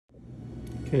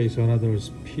Okay, so another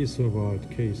piece of art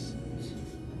case.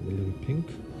 A little pink.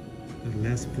 The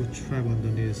last foot trap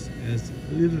underneath as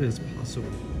little as possible.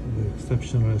 The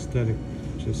exceptional aesthetic,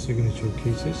 which is signature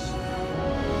cases.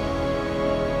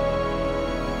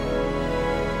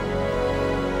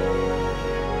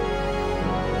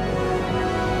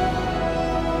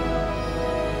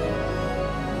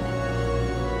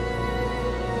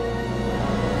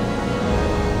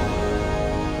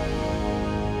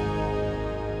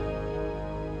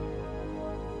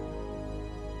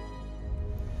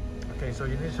 Okay, so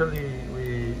initially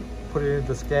we put it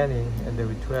into scanning, and then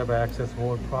we 12 access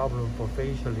wall problem for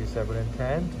facially 7 and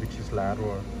 10, which is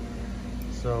lateral.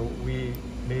 So we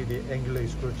made the angular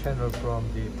screw channel from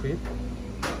the prep,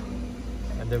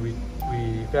 and then we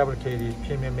fabricated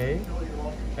PMMA,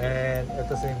 and at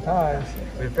the same time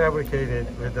we fabricated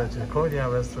with the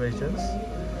zirconia restorations,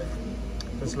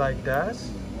 just like that.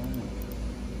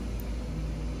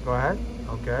 Go ahead.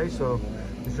 Okay, so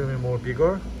this will be more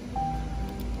bigger.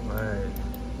 Right.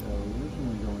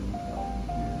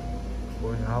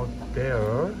 Going out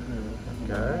there.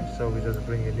 Okay, so we just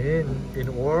bring it in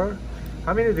or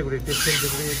how many degrees? 15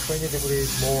 degrees, 20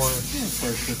 degrees more.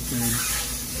 15,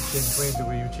 20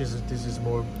 degrees, which is this is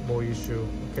more issue.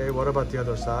 Okay, what about the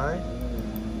other side?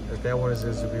 That one is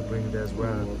we bring that as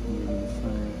well.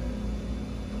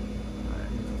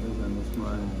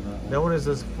 That one is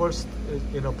the first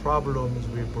problems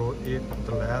we brought it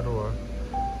the lateral.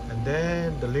 And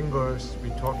then the lingers,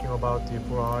 we're talking about the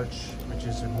upper arch, which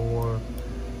is more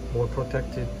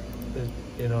protected,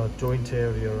 joint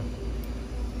area.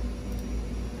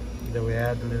 And then we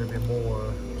add a little bit more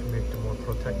to make it more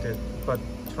protected, but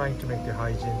trying to make the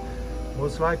hygiene.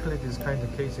 Most likely, this kind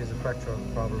of case is a fracture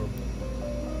problem,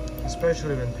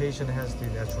 especially when patient has the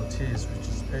natural teeth, which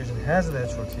is patient has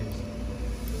natural teeth.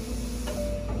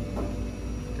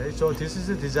 Okay, so this is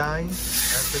the design.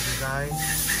 That's the design.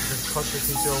 Just cut the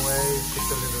teeth away, put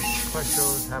a little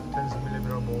pressure, have 10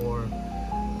 millimeter more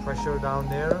pressure down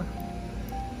there,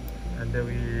 and then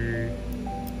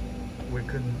we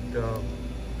can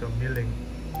the milling,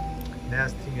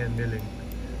 nesting and milling.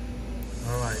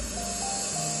 All right.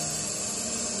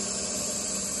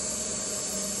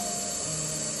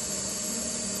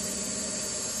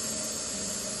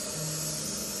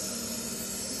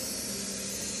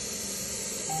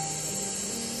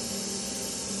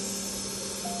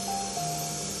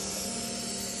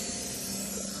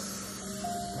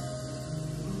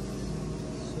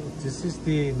 This is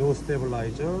the no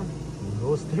stabilizer,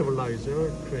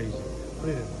 crazy. Put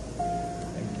it in.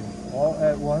 Thank you. All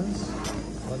at once.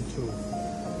 1, 2,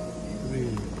 3.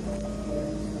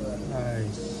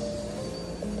 Nice.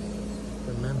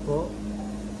 The mantle.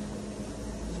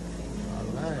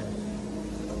 Alright.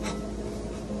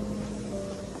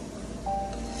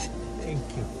 Thank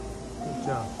you. Good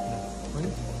job.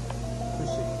 Right?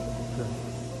 Push it. Good.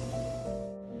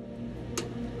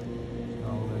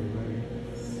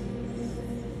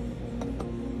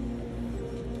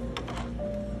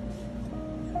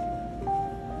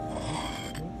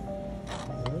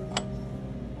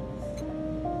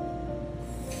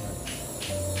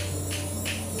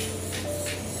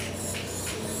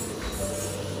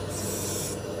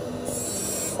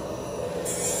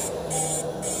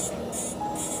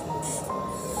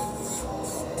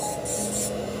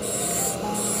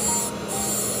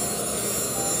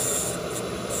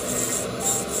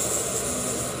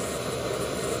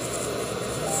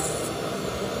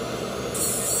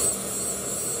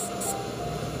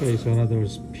 Okay, so another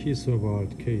piece of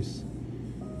art case.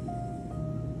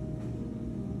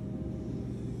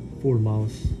 Full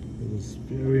mouth. It was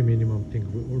very minimum pink,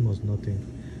 almost nothing.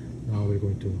 Now we're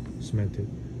going to cement it.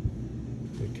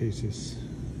 The case is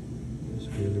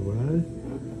really well.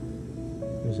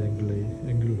 There's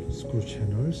angle screw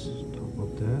channels top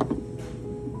of that.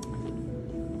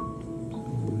 So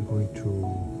we're going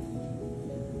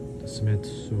to cement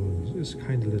soon. It's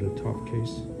kind of little tough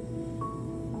case.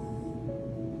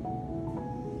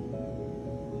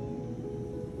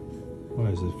 Why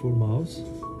is it full mouth?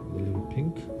 A little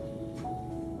pink,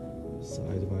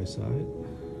 side by side.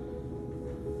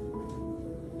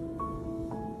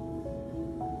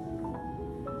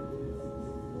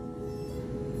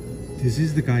 This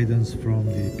is the guidance from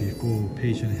the before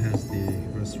patient has the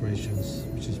restorations,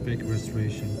 which is fake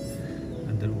restoration,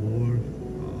 and then all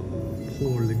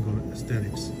poor lingual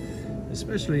aesthetics.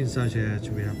 Especially in such edge,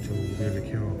 we have to really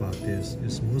care about this.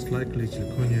 It's most likely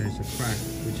zirconia is a crack,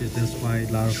 which is that's why a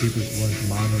lot of people want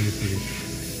monolithically.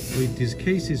 With these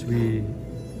cases, we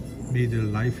made a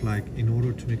lifelike. In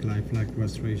order to make lifelike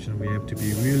restoration, we have to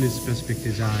be really specific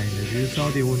design. As you saw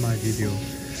the on my video,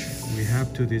 We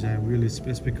have to design really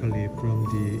specifically from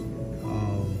the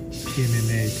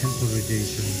PMMA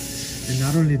temporization. And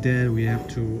not only that, we have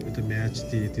to match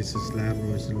this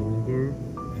lateral is longer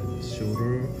and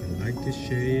shorter. I like this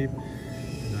shape,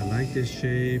 and I like this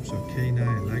shape. So canine,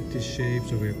 I like this shape,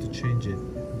 so we have to change it.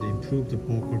 They improve the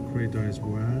vocal corridor as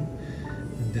well.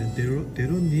 And then they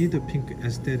don't need a pink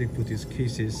aesthetic for these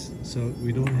cases, so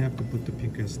we don't have to put the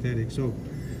pink aesthetic. So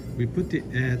we put the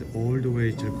add all the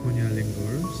way zirconia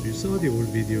linger. So you saw the old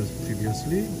videos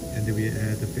previously, and then we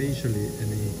add facially and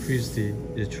then increase the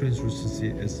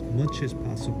translucency as much as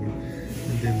possible,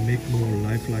 and then make more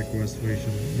lifelike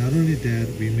restoration. Not only that,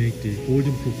 we make the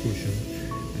golden proportion,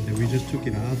 and then we just took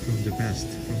it out from the best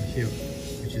from here,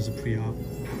 which is a pre-op.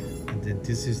 And then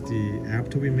this is the,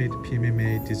 after we made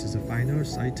PMMA, this is a final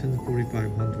Citon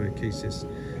 4500 cases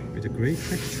with a great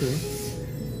texture,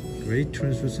 great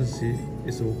translucency,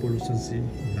 it's opolucency,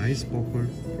 nice vocal,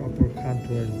 proper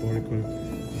contour and vertical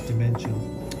dimension.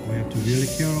 We have to really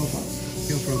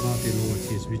careful about the lower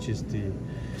teeth, which is the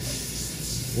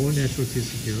all natural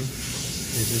teeth here.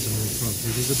 This is no problem.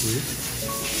 This is a bridge.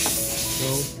 So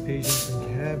patients can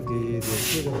have the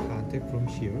freedom contact from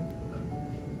here.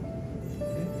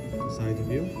 Okay. Side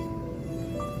view.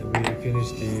 Then we finish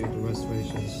the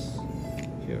restorations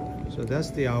here. So that's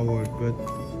our good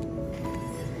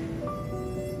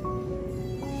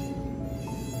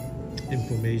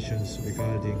informations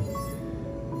regarding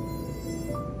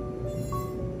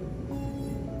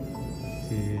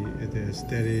the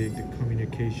aesthetic, the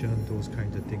communication, those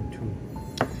kinds of things too.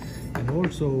 And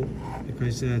also,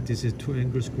 because this is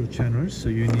 2-angle screw channels, so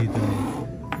you need a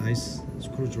nice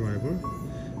screwdriver,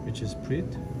 which is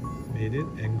made it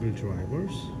angle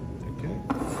drivers. Okay,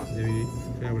 then we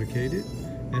fabricate it.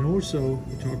 And also,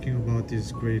 we're talking about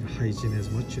this great hygiene as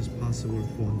much as possible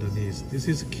for underneath. This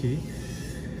is key.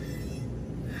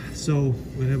 So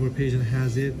whenever a patient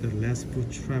has it, the less foot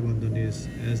trap underneath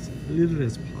as little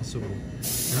as possible.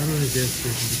 Not only this,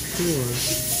 this is pure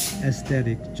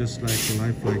aesthetic, just like a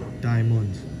lifelike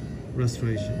diamond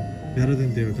restoration, better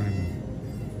than their diamond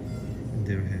in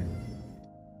their hand.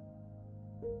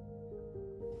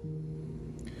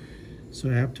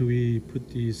 So after we put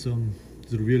the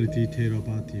real detail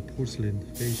about the porcelain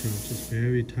facial, just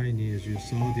very tiny, as you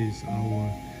saw this,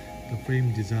 the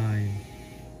frame design.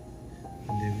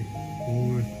 And then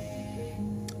all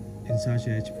inside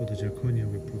the edge for the zirconia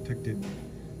we protect it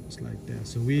just like that.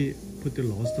 So we put the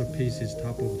luster pieces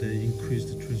top of the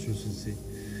increased translucency,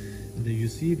 and then you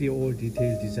see the all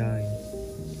detailed design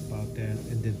about that.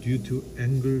 And then due to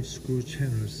angle screw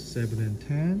channels 7 and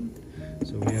 10,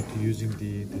 so we have to using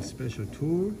the special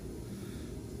tool,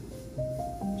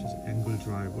 which is angle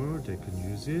driver. They can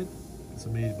use it. It's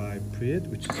made by Priet,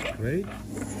 which is great.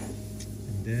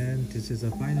 Then this is a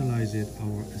finalized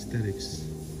our aesthetics.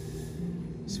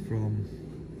 It's from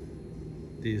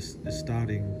this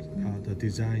starting the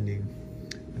designing,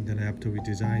 and then after we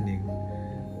designing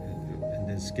and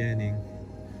then scanning,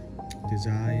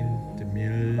 design the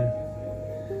mill,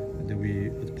 and then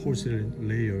the porcelain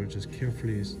layer just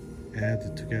carefully add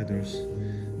it together,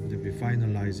 and then we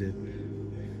finalize it,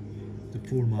 the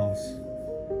full mouth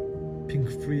pink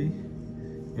free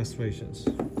restorations.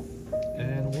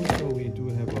 And also we do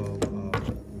have a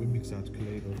remix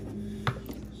articulator,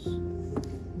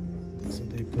 so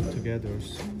they put together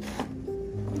just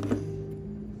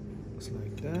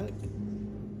like that,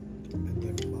 and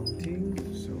then mounting.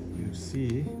 So you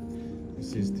see,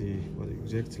 this is what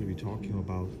exactly we're talking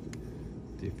about,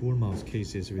 the full mouth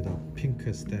cases with a pink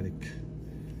aesthetic.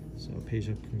 So a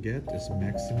patient can get this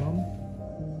maximum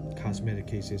cosmetic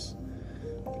cases,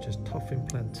 which is tough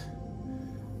implant,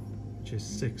 which is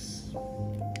 6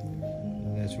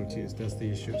 natural teeth. That's the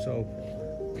issue. So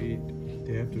they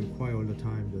have to require all the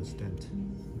time the stent,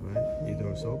 right?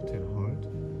 Either soft and hard.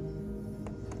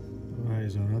 Alright,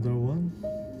 is another one.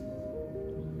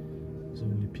 So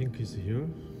only pink is here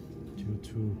due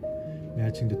to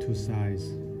matching the two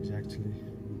sides. Exactly.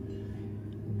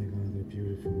 Make another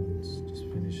beautiful ones. Just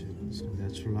finish it. So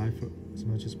natural life as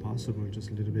much as possible. Just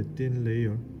a little bit thin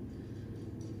layer.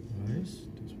 Alright,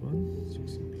 this one.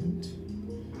 6 implant.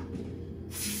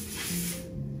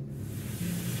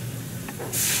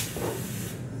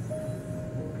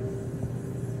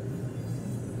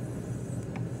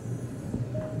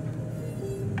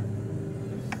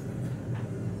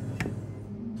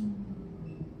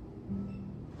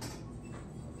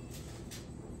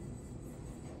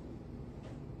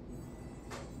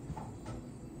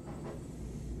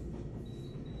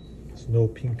 No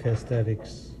pink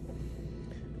aesthetics.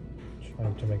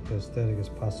 Trying to make the aesthetic as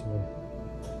possible.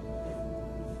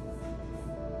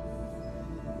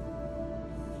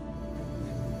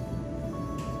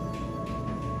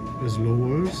 is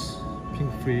lowers,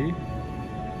 pink free,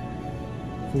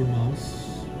 full mouth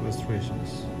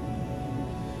restorations.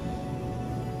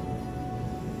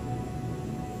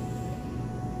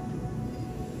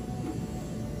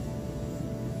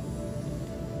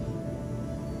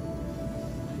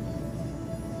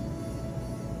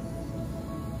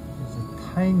 It's a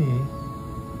tiny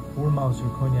full mouth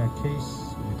zirconia case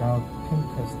without pink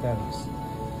aesthetics.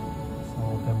 So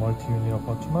the multi-unit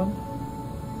abutment.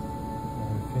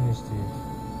 Finish the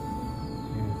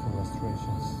beautiful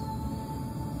restorations.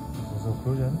 This is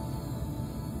occlusion.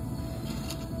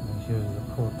 And here are the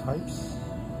core types.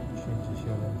 Changes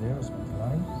here and there, split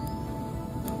line.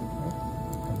 Okay.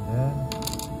 And then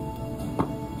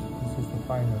this is the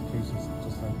final cases,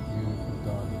 just like beautiful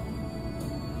done.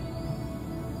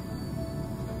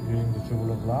 Using the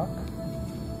gingival block.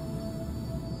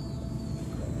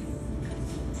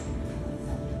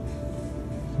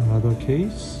 Another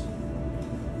case.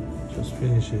 Just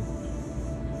finish it.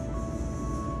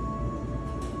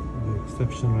 The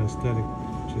exceptional aesthetic,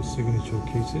 which is signature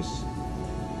cases.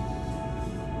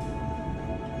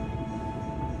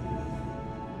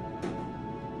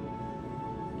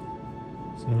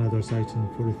 It's another Titan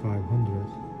 4500.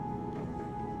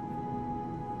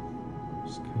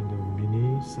 It's kind of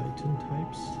mini Titan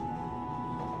types.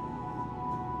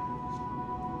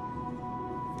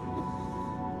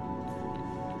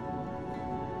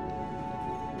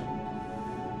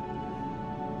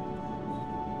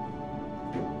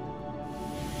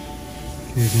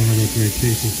 Here's one of the great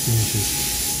cases finishes.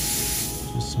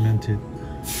 Just cement it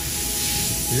like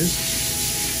this.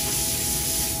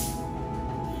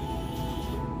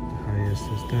 The highest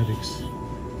aesthetics.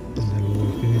 And then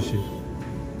we'll finish it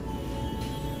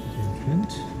in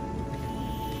print.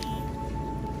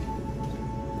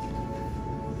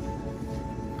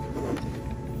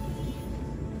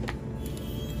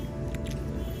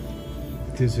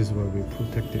 This is where we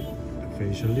protect it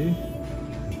facially.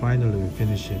 And finally we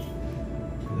finish it.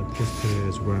 The posterior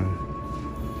as well.